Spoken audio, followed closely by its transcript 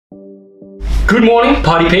Good morning,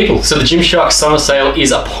 party people. So the Gymshark summer sale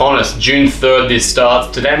is upon us. June 3rd this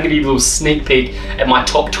starts. Today I'm going to give you a little sneak peek at my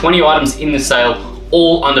top 20 items in the sale,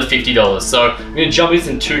 all under $50. So I'm going to jump this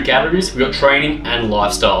in two categories. We've got training and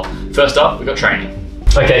lifestyle. First up, we've got training.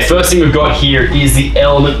 Okay, first thing we've got here is the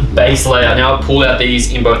Element base layer. Now I pulled out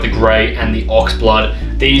these in both the grey and the ox blood.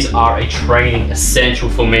 These are a training essential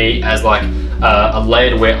for me as like a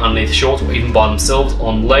layer to wear underneath shorts or even by themselves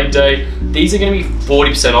on leg day. These are going to be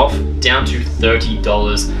 40% off, down to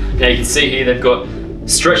 $30. Now you can see here they've got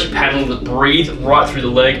stretchy panel that breathe right through the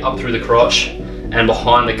leg, up through the crotch and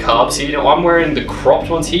behind the calves here. Now I'm wearing the cropped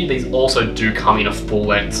ones here. These also do come in a full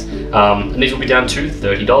length and these will be down to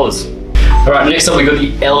 $30. Alright, next up we've got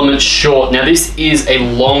the Element short. Now this is a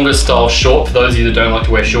longer style short for those of you that don't like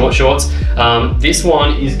to wear short shorts. This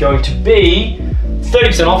one is going to be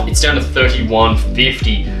 30% off, it's down to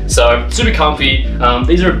 $31.50. So super comfy.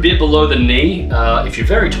 These are a bit below the knee. If you're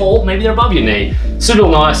very tall, maybe they're above your knee. Super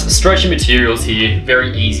nice, stretchy materials here,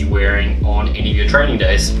 very easy wearing on any of your training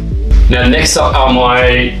days. Now next up are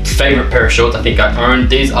my favorite pair of shorts I think I own.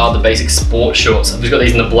 These are the basic sport shorts. I've just got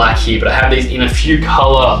these in the black here, but I have these in a few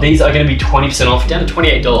color. These are going to be 20% off, down to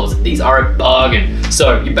 $28. These are a bargain.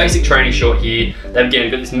 So your basic training short here, they've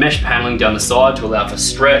again got this mesh paneling down the side to allow for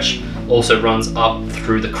stretch. Also runs up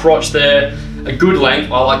through the crotch there. A good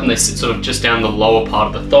length. I like them, they sit sort of just down the lower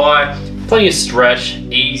part of the thigh. Plenty of stretch,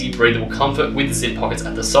 easy breathable comfort with the zip pockets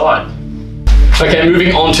at the side. Okay,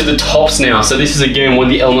 moving on to the tops now. So this is again one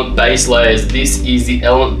of the Element base layers. This is the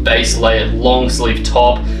Element base layer long sleeve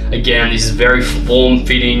top. Again, this is very form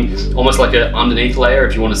fitting, almost like an underneath layer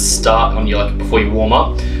if you want to start on your before you warm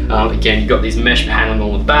up. Again, you've got these mesh paneling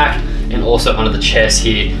on the back and also under the chest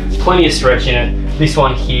here. Plenty of stretch in it. This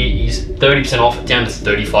one here is 30% off, down to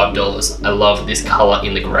 $35. I love this color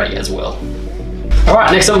in the gray as well. All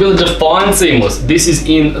right, next up we've got the Define Seamless. This is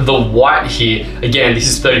in the white here. Again, this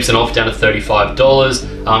is 30% off, down to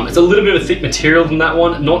 $35. It's a little bit of a thick material than that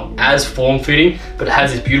one, not as form-fitting, but it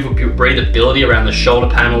has this beautiful breathability around the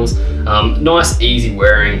shoulder panels. Nice, easy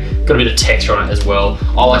wearing, got a bit of texture on it as well.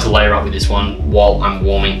 I like to layer up with this one while I'm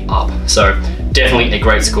warming up. So definitely a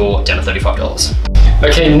great score, down to $35.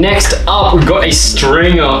 Okay, next up we've got a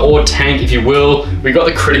stringer or tank if you will. We've got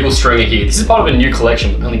the Critical stringer here. This is part of a new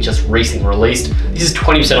collection, only just recently released. This is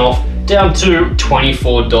 20% off, down to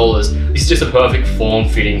 $24. This is just a perfect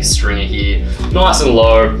form-fitting stringer here. Nice and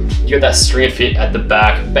low, you got that stringer fit at the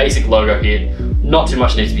back, basic logo here. Not too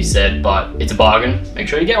much needs to be said, but it's a bargain. Make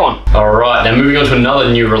sure you get one. All right, now moving on to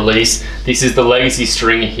another new release. This is the Legacy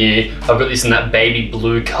stringer here. I've got this in that baby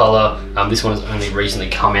blue color. This one has only recently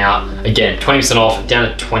come out. Again, 20% off,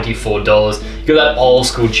 down to $24. You got that old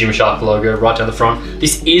school Gymshark logo right down the front.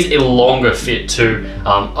 This is a longer fit too.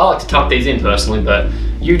 I like to tuck these in personally, but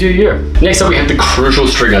you do you. Next up we have the Crucial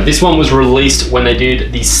stringer. This one was released when they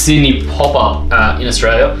did the Sydney pop-up in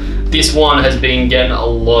Australia. This one has been getting a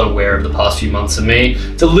lot of wear over the past few months for me.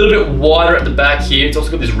 It's a little bit wider at the back here. It's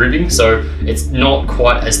also got this ribbing, so it's not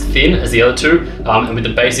quite as thin as the other two. And with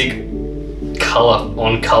the basic color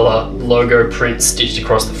on color logo print stitched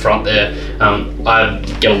across the front there, I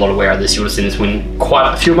get a lot of wear out of this. You would have seen this in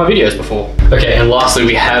quite a few of my videos before. Okay, and lastly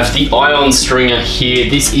we have the Ion stringer here.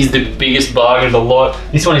 This is the biggest bargain of the lot.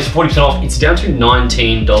 This one is 40% off. It's down to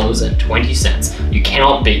 $19.20. You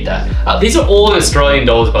cannot beat that. These are all in Australian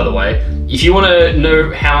dollars, by the way. If you want to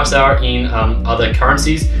know how much they are in other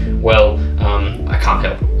currencies, well, I can't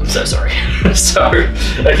help. I'm so sorry. So,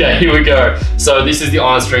 okay, here we go. So this is the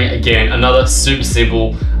Ion string. Again, another super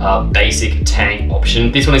simple, basic tank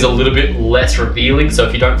option. This one is a little bit less revealing, so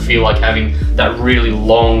if you don't feel like having that really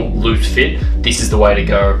long, loose fit, this is the way to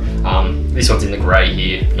go. This one's in the gray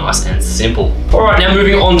here, nice and simple. All right, now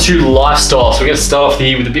moving on to lifestyle. So we're gonna start off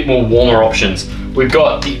here with a bit more warmer options. We've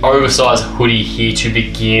got the oversized hoodie here to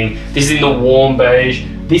begin. This is in the warm beige.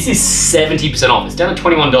 This is 70% off, it's down to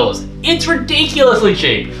 $21. It's ridiculously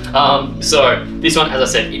cheap. So this one, as I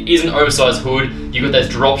said, it is an oversized hood. You've got those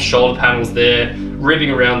drop shoulder panels there, ribbing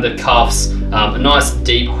around the cuffs, a nice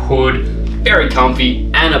deep hood, very comfy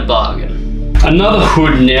and a bargain. Another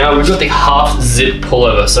hood now, we've got the half zip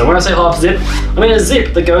pullover. So when I say half zip, I mean a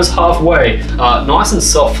zip that goes halfway. Nice and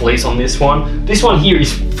soft fleece on this one. This one here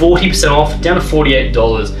is 40% off, down to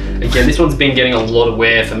 $48. Again, this one's been getting a lot of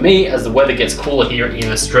wear for me as the weather gets cooler here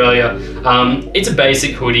in Australia. It's a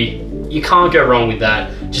basic hoodie. You can't go wrong with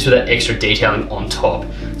that, just with that extra detailing on top.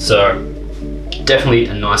 So definitely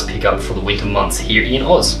a nice pickup for the winter months here in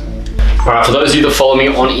Oz. Alright, for those of you that follow me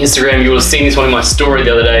on Instagram, you will have seen this one in my story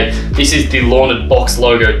the other day. This is the Laundered Box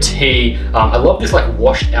logo tee. I love this like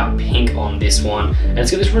washed out pink on this one. And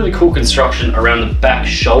it's got this really cool construction around the back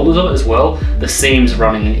shoulders of it as well. The seams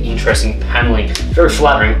running in interesting paneling, very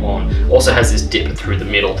flattering on. Also has this dip through the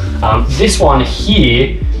middle. This one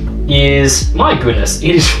here is, my goodness,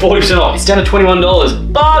 it is 40% off. It's down to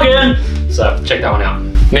 $21, bargain! So check that one out.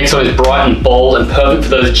 Next one is bright and bold and perfect for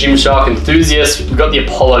those Gymshark enthusiasts. We've got the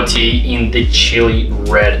Apollo tee in the chili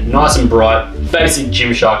red. Nice and bright, basic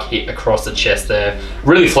Gymshark hit across the chest there.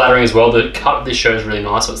 Really flattering as well. The cut of this shirt is really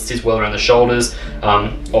nice, so it sits well around the shoulders.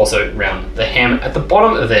 Also around the hem at the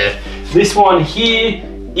bottom of there. This one here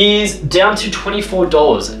is down to $24,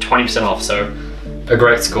 20% off, so a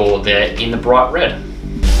great score there in the bright red.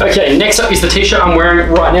 Okay, next up is the t-shirt I'm wearing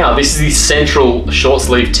right now. This is the Central short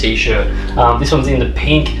sleeve t-shirt. This one's in the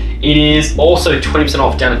pink. It is also 20%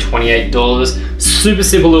 off, down to $28. Super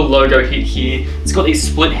simple little logo hit here. It's got these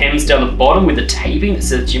split hems down the bottom with the taping that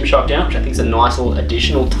says Gymshark down, which I think is a nice little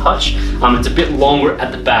additional touch. It's a bit longer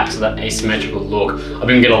at the back, so that asymmetrical look. I've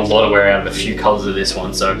been getting a lot of wear out of a few colors of this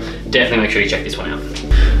one, so definitely make sure you check this one out.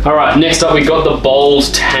 All right, next up we got the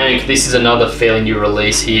Bowls tank. This is another fairly new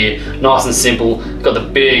release here. Nice and simple. Got the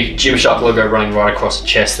big Gymshark logo running right across the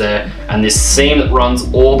chest there, and this seam that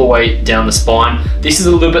runs all the way down the spine. This is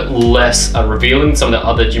a little bit less revealing than some of the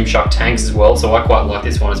other Gymshark tanks as well, so I quite like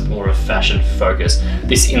this one. It's more of a fashion focus.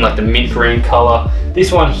 This in like the mint green color.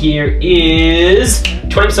 This one here is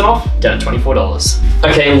 20% off, down to $24.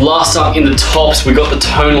 Okay, last up in the tops, we got the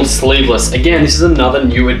tonal sleeveless. Again, this is another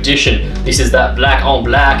new addition. This is that black on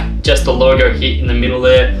black, just the logo hit in the middle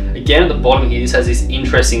there. Again, at the bottom here, this has this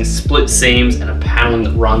interesting split seams and a paneling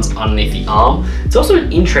that runs underneath the arm. It's also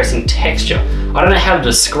an interesting texture. I don't know how to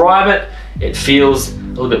describe it. It feels a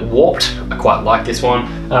little bit warped. I quite like this one.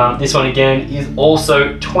 This one again is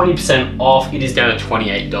also 20% off. It is down to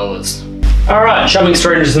 $28. All right, jumping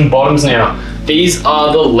straight into some bottoms now. These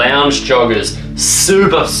are the lounge joggers.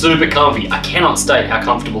 Super, super comfy. I cannot state how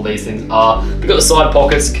comfortable these things are. We've got the side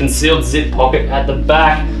pockets, concealed zip pocket at the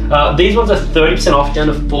back. These ones are 30% off, down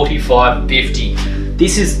to $45.50.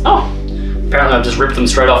 This is, apparently I've just ripped them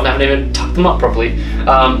straight off and haven't even tucked them up properly.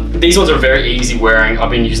 These ones are very easy wearing. I've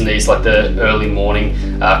been using these like the early morning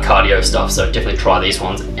cardio stuff, so definitely try these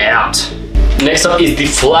ones out. Next up is the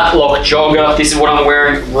flat lock jogger. This is what I'm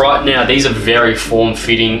wearing right now. These are very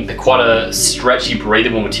form-fitting. They're quite a stretchy,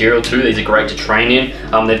 breathable material too. These are great to train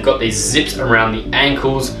in. They've got these zips around the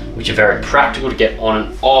ankles, which are very practical to get on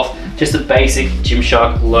and off. Just a basic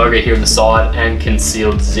Gymshark logo here on the side and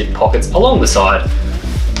concealed zip pockets along the side.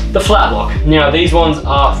 The flat lock. Now these ones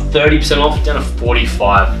are 30% off, down to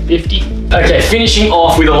 $45.50. Okay, finishing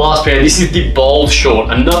off with the last pair. This is the Bold Short,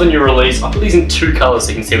 another new release. I put these in two colors so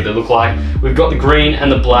you can see what they look like. We've got the green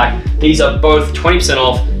and the black. These are both 20%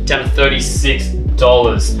 off, down to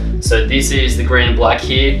 $36. So this is the green and black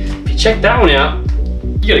here. If you check that one out,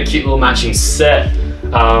 you got a cute little matching set.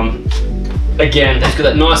 Again, they've got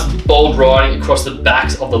that nice bold writing across the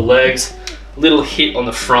backs of the legs. Little hit on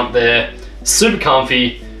the front there. Super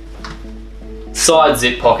comfy. Side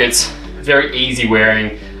zip pockets, very easy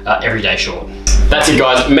wearing, everyday short. That's it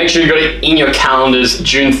guys, make sure you got it in your calendars.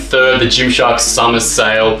 June 3rd, the Gymshark summer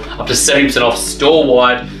sale, up to 70% off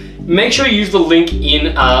store-wide. Make sure you use the link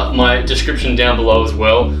in my description down below as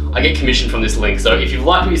well. I get commission from this link, so if you've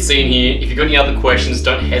liked what you've seen here, if you've got any other questions,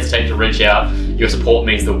 don't hesitate to reach out. Your support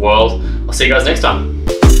means the world. I'll see you guys next time.